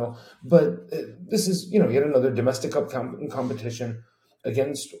Copa final, but this is, yet another domestic cup competition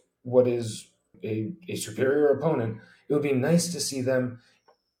against what is a superior opponent. It would be nice to see them,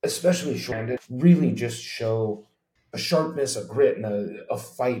 especially short-handed, really just show a sharpness, a grit, and a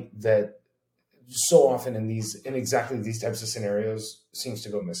fight that so often in exactly these types of scenarios seems to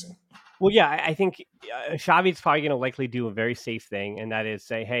go missing. Well, yeah, I think Xavi's probably going to likely do a very safe thing, and that is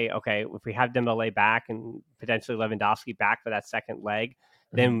say, hey, okay, if we have Dembele back and potentially Lewandowski back for that second leg,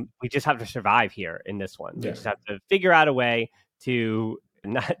 then we just have to survive here in this one. We just have to figure out a way to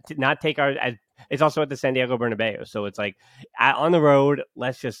not take our. It's also at the San Diego Bernabeu, so it's like on the road.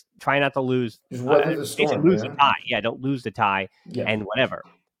 Let's just try not to lose. Just weather the storm. Lose the tie. Yeah, don't lose the tie and whatever.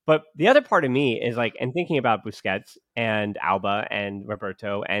 But the other part of me is like, and thinking about Busquets and Alba and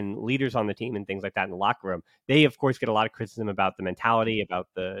Roberto and leaders on the team and things like that in the locker room, they of course get a lot of criticism about the mentality, about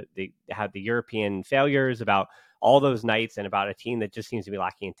the European failures, about all those nights, and about a team that just seems to be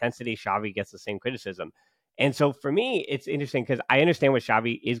lacking intensity. Xavi gets the same criticism. And so for me, it's interesting because I understand what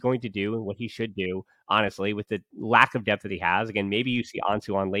Xavi is going to do and what he should do, honestly, with the lack of depth that he has. Again, maybe you see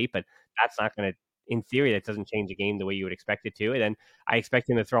Ansu on late, but that's not going to, in theory, that doesn't change the game the way you would expect it to. And then I expect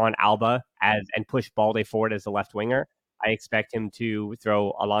him to throw on Alba and push Balde forward as the left winger. I expect him to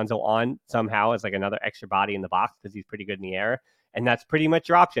throw Alonso on somehow as like another extra body in the box because he's pretty good in the air. And that's pretty much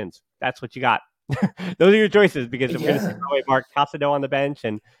your options. That's what you got. Those are your choices, because we're going to see Mark Casado on the bench,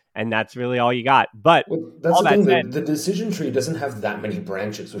 and that's really all you got. But that's all the thing. Said, the decision tree doesn't have that many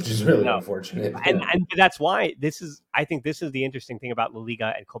branches, which is really unfortunate. And that's why I think this is the interesting thing about La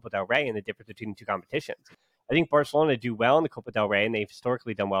Liga and Copa del Rey and the difference between the two competitions. I think Barcelona do well in the Copa del Rey, and they've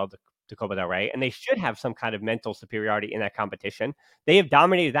historically done well to Copa del Rey, and they should have some kind of mental superiority in that competition. They have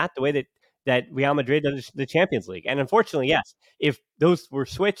dominated that the way that Real Madrid does the Champions League. And unfortunately, yes, if those were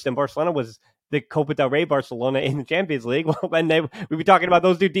switched and Barcelona was the Copa del Rey Barcelona in the Champions League, well, then we'd be talking about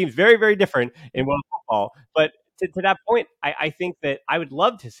those two teams very, very different in world football. But to that point, I think that I would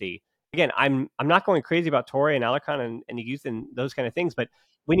love to see. Again, I'm not going crazy about Torre and Alarcon and the youth and those kind of things, but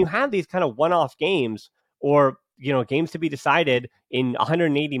when you have these kind of one-off games, or games to be decided in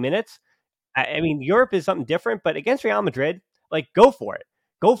 180 minutes, I mean, Europe is something different. But against Real Madrid, like, go for it.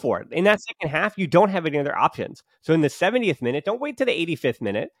 Go for it. In that second half, you don't have any other options. So in the 70th minute, don't wait to the 85th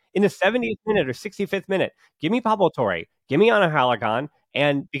minute. In the 70th minute or 65th minute, give me Pablo Torre, give me Ana Halagon.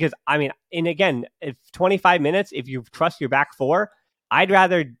 And because, I mean, and again, if 25 minutes, if you trust your back four, I'd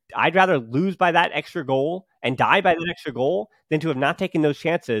rather lose by that extra goal and die by that extra goal than to have not taken those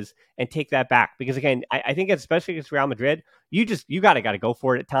chances and take that back. Because again, I think especially against Real Madrid, you got to go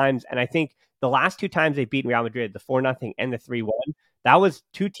for it at times. And I think the last two times they beat Real Madrid, the 4-0 and the 3-1, that was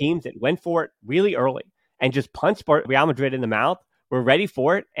two teams that went for it really early and just punched Real Madrid in the mouth, were ready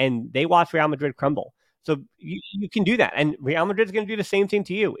for it, and they watched Real Madrid crumble. So you can do that. And Real Madrid's going to do the same thing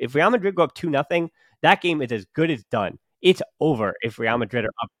to you. If Real Madrid go up 2-0, that game is as good as done. It's over if Real Madrid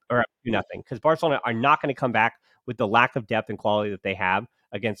are up 2-0, because Barcelona are not going to come back with the lack of depth and quality that they have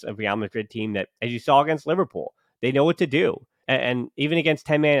against a Real Madrid team that, as you saw against Liverpool, they know what to do. And even against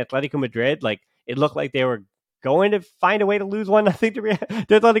 10-man Atletico Madrid, like, it looked like they were going to find a way to lose 1-0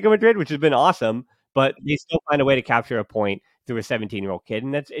 to Atletico Madrid, which has been awesome, but they still find a way to capture a point through a 17-year-old kid.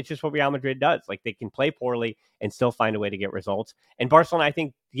 And it's just what Real Madrid does. Like, they can play poorly and still find a way to get results. And Barcelona, I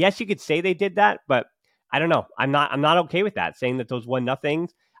think, yes, you could say they did that, but I don't know. I'm not okay with that, saying that those 1-0s.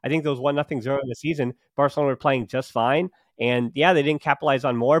 I think those 1-0s early in the season, Barcelona were playing just fine. And yeah, they didn't capitalize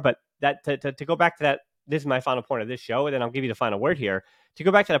on more, but that to go back to that, this is my final point of this show, and then I'll give you the final word here. to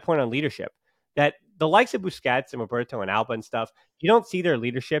go back to that point on leadership, that the likes of Busquets and Roberto and Alba and stuff, you don't see their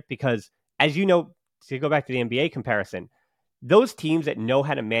leadership because, as you know, to go back to the NBA comparison, those teams that know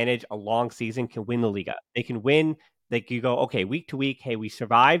how to manage a long season can win the Liga. They can win. Like you go, okay, week to week, hey, we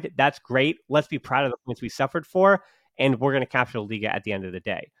survived. That's great. Let's be proud of the points we suffered for, and we're going to capture the Liga at the end of the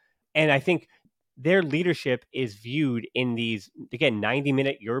day. And I think their leadership is viewed in these, again,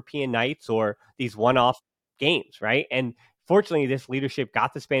 90-minute European nights or these one-off games, right? And fortunately, this leadership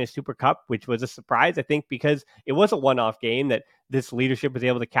got the Spanish Super Cup, which was a surprise, I think, because it was a one-off game that this leadership was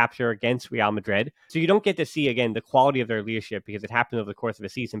able to capture against Real Madrid. So you don't get to see, again, the quality of their leadership because it happened over the course of a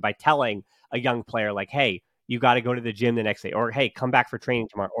season by telling a young player like, hey, you got to go to the gym the next day, or hey, come back for training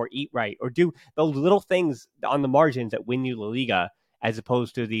tomorrow, or eat right, or do those little things on the margins that win you La Liga, as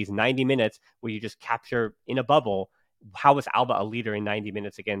opposed to these 90 minutes where you just capture in a bubble. How was Alba a leader in 90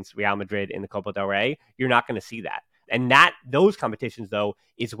 minutes against Real Madrid in the Copa del Rey? You're not going to see that. And those competitions, though,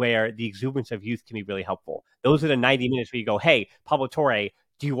 is where the exuberance of youth can be really helpful. Those are the 90 minutes where you go, hey, Pablo Torre,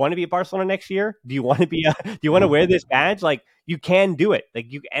 do you want to be at Barcelona next year? Do you want to be do you want to wear this badge? Like, you can do it. Like,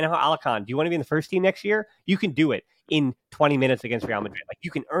 Angel Alacon, do you want to be in the first team next year? You can do it in 20 minutes against Real Madrid. Like,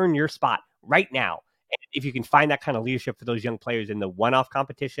 you can earn your spot right now. And if you can find that kind of leadership for those young players in the one-off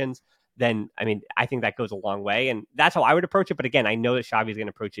competitions, then, I mean, I think that goes a long way. And that's how I would approach it. But again, I know that Xavi is going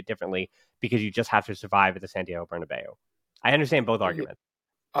to approach it differently because you just have to survive at the Santiago Bernabeu. I understand both arguments.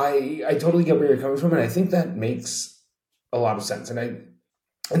 I totally get where you're coming from, and I think that makes a lot of sense. And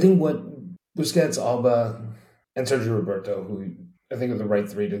I think what Busquets, Alba, and Sergio Roberto, who I think are the right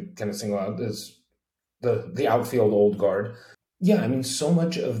three to kind of single out, is the outfield old guard. Yeah, I mean, so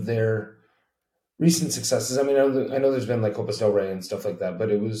much of their recent successes, I mean, I know there's been like Copa del Rey and stuff like that, but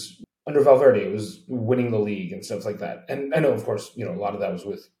it was under Valverde, it was winning the league and stuff like that. And I know, of course, a lot of that was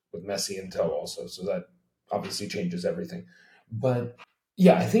with Messi and Toe also, so that obviously changes everything. But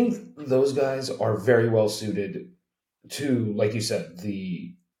yeah, I think those guys are very well suited to, like you said,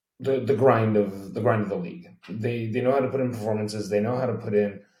 the grind of the league. They know how to put in performances. They know how to put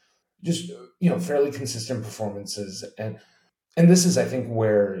in just fairly consistent performances, and this is, I think,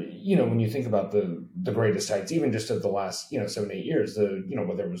 where when you think about the greatest heights, even just of the last 7-8 years,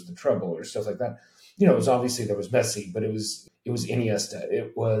 whether it was the treble or stuff like that, it was obviously there was Messi, but it was Iniesta,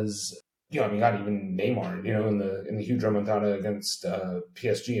 it was not even Neymar, in the huge remontada against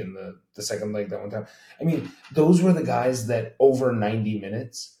PSG in the second leg that one time. I mean, those were the guys that over 90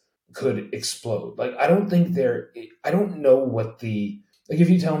 minutes could explode. Like, I don't know what if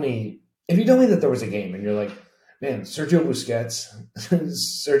you tell me that there was a game and you're like, man, Sergio Busquets,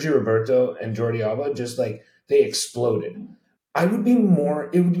 Sergio Roberto, and Jordi Alba, just like they exploded. It would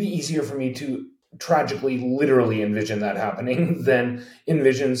be easier for me to tragically, literally envision that happening than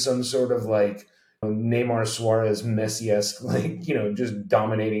envision some sort of like Neymar, Suarez, Messi-esque, like, just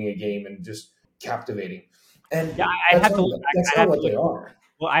dominating a game and just captivating. And yeah, that's not what they are.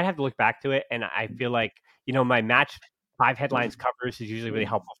 Well, I'd have to look back to it, and I feel like, my match 5 headlines covers is usually really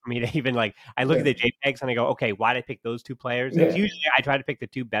helpful for me to even I look at the JPEGs and I go, okay, why did I pick those 2 players? And it's usually I try to pick the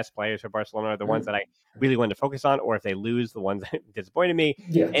 2 best players for Barcelona are the ones that I really wanted to focus on, or if they lose, the ones that disappointed me.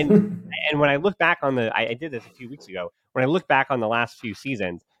 Yeah. And when I look back on I did this a few weeks ago, when I look back on the last few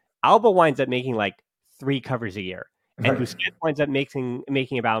seasons, Alba winds up making like 3 covers a year. And Busquets winds up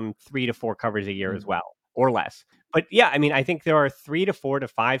making about 3 to 4 covers a year as well, or less. But yeah, I mean, I think there are 3 to 4 to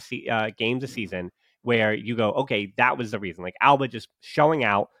 5 games a season where you go, okay, that was the reason. Like, Alba just showing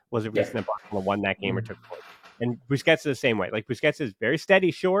out was the reason that Barcelona won that game or took points. And Busquets is the same way. Like, Busquets is very steady,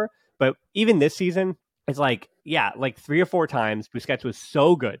 sure, but even this season, it's like 3 or 4 times Busquets was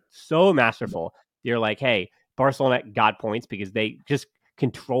so good, so masterful. You're like, hey, Barcelona got points because they just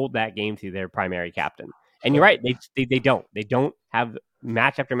controlled that game through their primary captain. And you're right, they don't have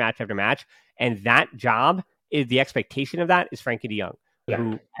match after match after match, and that job is the expectation of that is Frankie de Jong.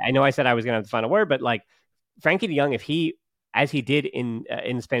 Who I know I said I was going to have the final word, but like Frankie de Jong, if he, as he did in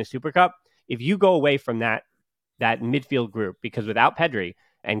the Spanish Super Cup, if you go away from that midfield group, because without Pedri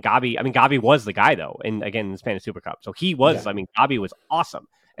and Gavi, I mean, Gavi was the guy though, and again in the Spanish Super Cup, so he was. I mean, Gavi was awesome,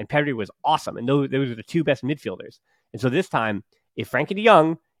 and Pedri was awesome, and those were the 2 best midfielders. And so this time, if Frankie de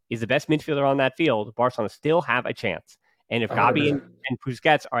Jong is the best midfielder on that field, Barcelona still have a chance. And if Gavi and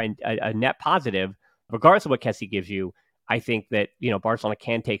Busquets are a net positive, regardless of what Kessie gives you, I think that, Barcelona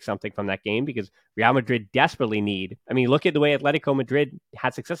can take something from that game because Real Madrid desperately need. I mean, look at the way Atletico Madrid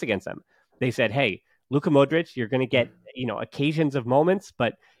had success against them. They said, hey, Luka Modric, you're going to get, occasions of moments,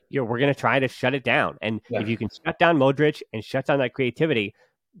 but we're going to try to shut it down. And if you can shut down Modric and shut down that creativity,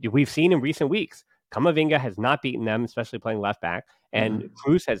 we've seen in recent weeks, Camavinga has not beaten them, especially playing left back. And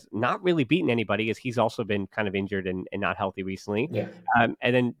Cruz has not really beaten anybody, as he's also been kind of injured and not healthy recently. Yeah. And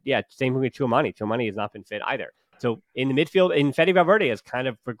then, same thing with Tchouaméni. Tchouaméni has not been fit either. So in the midfield, and Fede Valverde has kind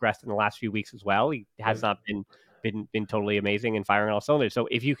of progressed in the last few weeks as well. He has not been totally amazing and firing on all cylinders. So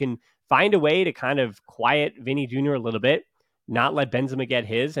if you can find a way to kind of quiet Vinny Jr. a little bit, not let Benzema get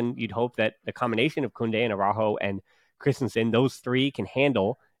his, and you'd hope that the combination of Koundé and Araujo and Christensen, those three can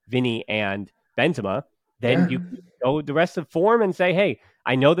handle Vinny and Benzema, then you can go the rest of form and say, hey,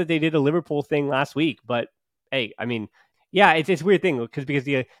 I know that they did a Liverpool thing last week, but hey, I mean, it's a weird thing because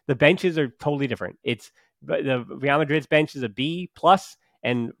the benches are totally different. But the Real Madrid's bench is a B plus,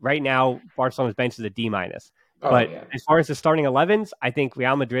 and right now Barcelona's bench is a D minus. As far as the starting 11s, I think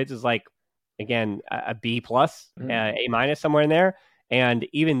Real Madrid's is like, again, a B plus, A minus, somewhere in there. And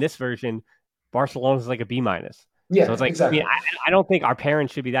even this version, Barcelona's like a B minus. Yeah, so it's like, exactly. I mean, I don't think our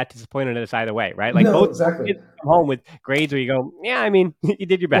parents should be that disappointed in us either way, right? No, both exactly. kids come home with grades where you go, I mean, you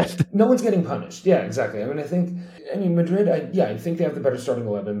did your best. Yeah, no one's getting punished. Yeah, exactly. I mean, Madrid, I think they have the better starting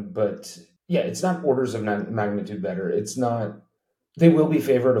 11, but it's not orders of magnitude better. It's not. They will be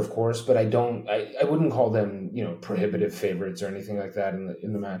favored, of course, but I wouldn't call them, prohibitive favorites or anything like that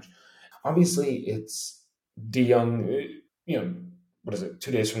in the match. Obviously, it's De Jong, what is it,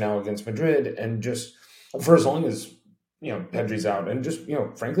 2 days from now against Madrid, and just for as long as, Pedri's out, and just,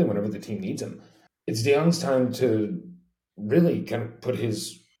 frankly, whenever the team needs him, it's De Jong's time to really kind of put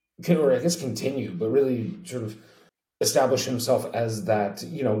or I guess continue, but really sort of establish himself as that,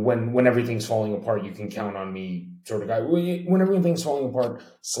 when everything's falling apart, you can count on me sort of guy. When everything's falling apart,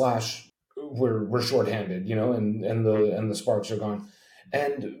 / we're shorthanded, and the sparks are gone.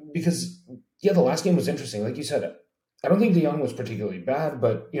 And because, the last game was interesting. Like you said, I don't think De Jong was particularly bad,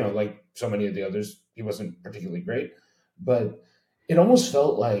 but, like so many of the others, he wasn't particularly great. But it almost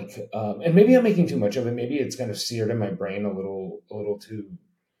felt like, and maybe I'm making too much of it. Maybe it's kind of seared in my brain a little too,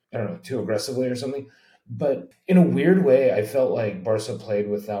 I don't know, too aggressively or something. But in a weird way, I felt like Barca played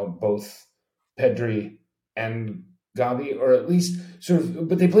without both Pedri and Gavi, or at least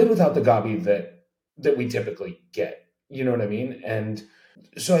but they played without the Gavi that we typically get. You know what I mean? And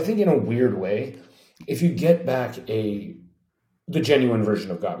so I think in a weird way, if you get back the genuine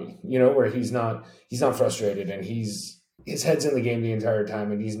version of Gavi, where he's not frustrated and his head's in the game the entire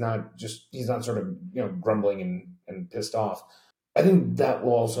time, and he's not sort of, grumbling and pissed off, I think that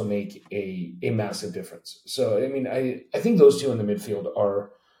will also make a massive difference. So, I mean, I think those two in the midfield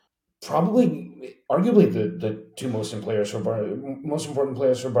are probably arguably the two most important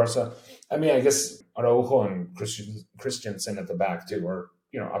players for Barca. I mean, I guess Araujo and Christensen at the back too are,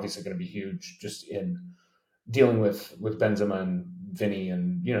 obviously going to be huge just in dealing with Benzema and Vinny,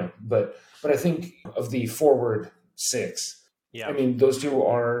 and, but I think of the forward six, I mean, those two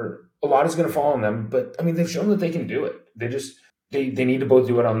are, a lot is going to fall on them, but I mean, they've shown that they can do it. They just, they need to both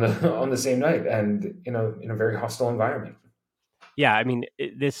do it on the same night, and, in a very hostile environment. Yeah, I mean,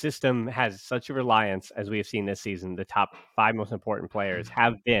 this system has such a reliance, as we have seen this season. The top 5 most important players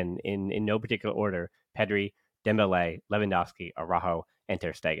have been, in no particular order, Pedri, Dembele, Lewandowski, Araujo, and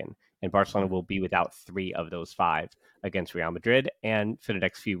Ter Stegen. And Barcelona will be without 3 of those 5 against Real Madrid, and for the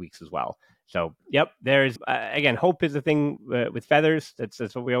next few weeks as well. So, there's, again, hope is the thing with feathers. That's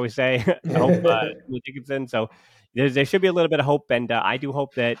what we always say. Hope, Dickinson. So there should be a little bit of hope, and I do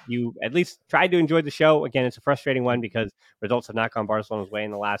hope that you at least try to enjoy the show. Again, it's a frustrating one because results have not gone Barcelona's way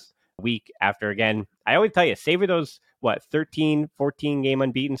in the last week after, again, I always tell you, savor those, 13, 14 game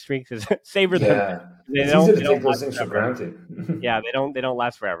unbeaten streaks. Savor them. It's easy to take those things for granted. Yeah, they don't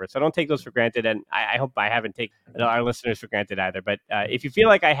last forever. So don't take those for granted. And I hope I haven't taken our listeners for granted either. But if you feel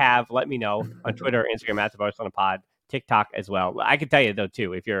like I have, let me know on Twitter, Instagram, @TheBarcelonaPod, TikTok as well. I can tell you, though,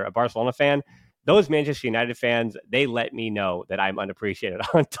 too, if you're a Barcelona fan, those Manchester United fans, they let me know that I'm unappreciated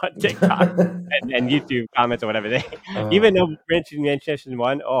on TikTok and YouTube comments or whatever. Even though Manchester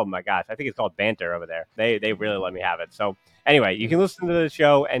won, oh my gosh, I think it's called banter over there. They really let me have it. So anyway, you can listen to the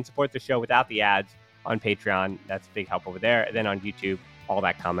show and support the show without the ads on Patreon. That's a big help over there. And then on YouTube, all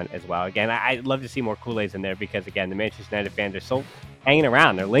that comment as well. Again, I'd love to see more Kool-Aids in there because, again, the Manchester United fans are still hanging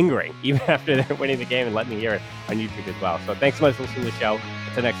around. They're lingering even after they're winning the game, and let me hear it on YouTube as well. So thanks so much for listening to the show.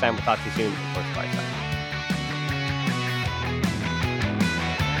 Until next time, we'll talk to you soon. Of course, Barça.